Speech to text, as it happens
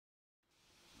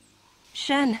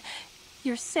Shen,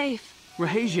 you're safe.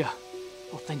 Rahasia!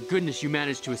 Well, thank goodness you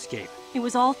managed to escape. It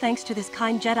was all thanks to this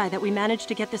kind Jedi that we managed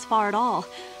to get this far at all.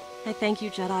 I thank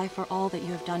you, Jedi, for all that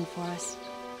you have done for us.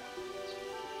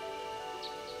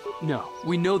 No,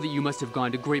 we know that you must have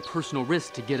gone to great personal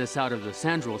risk to get us out of the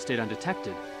Sandral estate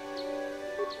undetected.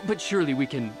 But surely we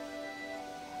can...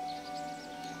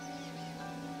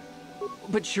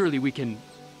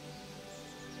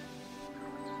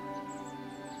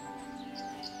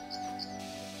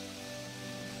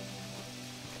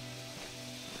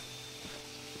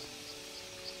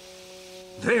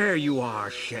 There you are,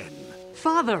 Shen.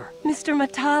 Father! Mr.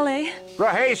 Matale.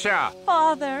 Rahasia!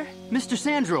 Father. Mr.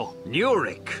 Sandral!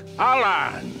 Nurik!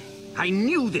 Alan! I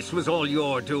knew this was all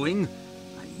your doing.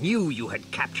 I knew you had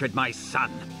captured my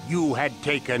son. You had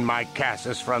taken my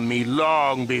Cassus from me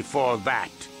long before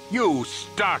that. You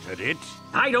started it.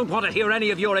 I don't want to hear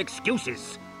any of your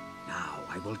excuses. Now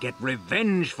I will get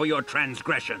revenge for your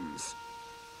transgressions.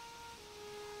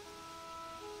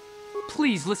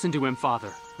 Please listen to him,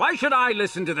 Father. Why should I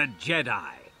listen to the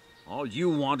Jedi? All you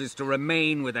want is to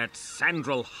remain with that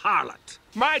Sandral harlot.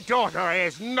 My daughter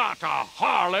is not a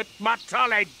harlot,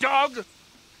 Matale dog!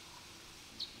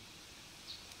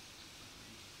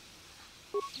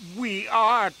 We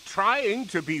are trying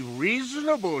to be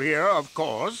reasonable here, of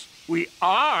course. We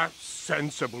are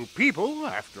sensible people,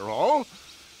 after all.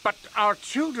 But our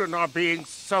children are being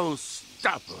so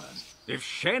stubborn. If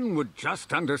Shen would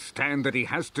just understand that he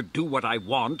has to do what I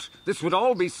want, this would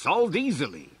all be solved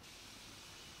easily.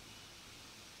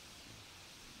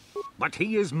 But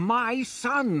he is my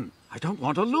son. I don't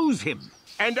want to lose him.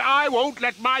 And I won't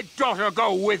let my daughter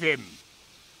go with him.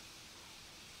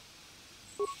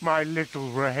 My little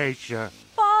Rahasia.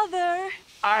 Father!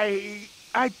 I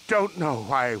don't know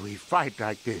why we fight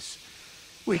like this.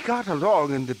 We got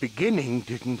along in the beginning,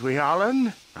 didn't we,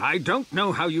 Alan? I don't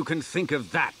know how you can think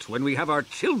of that when we have our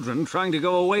children trying to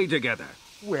go away together.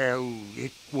 Well,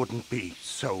 it wouldn't be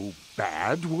so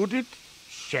bad, would it?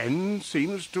 Shen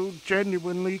seems to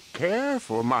genuinely care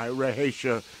for my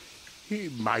Rahasia. He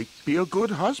might be a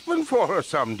good husband for her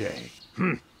someday.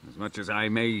 As much as I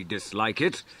may dislike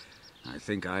it, I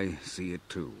think I see it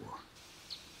too.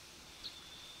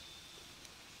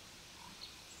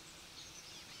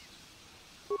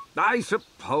 I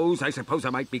suppose I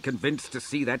might be convinced to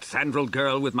see that Sandral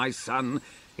girl with my son,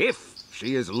 if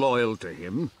she is loyal to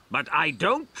him. But I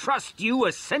don't trust you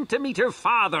a centimeter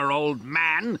farther, old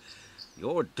man.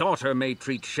 Your daughter may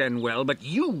treat Shen well, but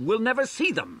you will never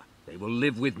see them. They will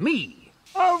live with me.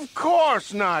 Of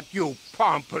course not, you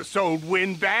pompous old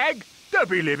windbag. They'll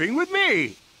be living with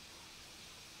me.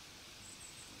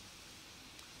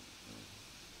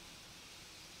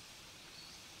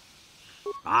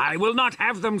 I will not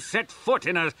have them set foot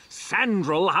in a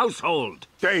Sandral household.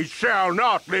 They shall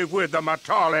not live with the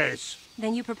Matales.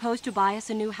 Then you propose to buy us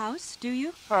a new house, do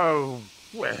you? Oh,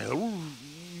 well,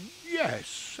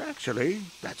 yes, actually.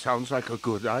 That sounds like a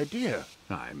good idea.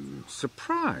 I'm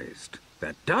surprised.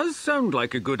 That does sound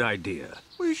like a good idea.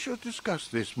 We should discuss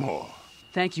this more.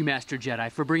 Thank you, Master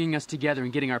Jedi, for bringing us together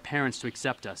and getting our parents to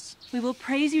accept us. We will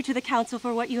praise you to the Council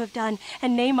for what you have done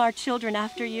and name our children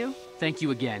after you. Thank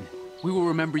you again. We will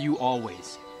remember you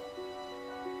always.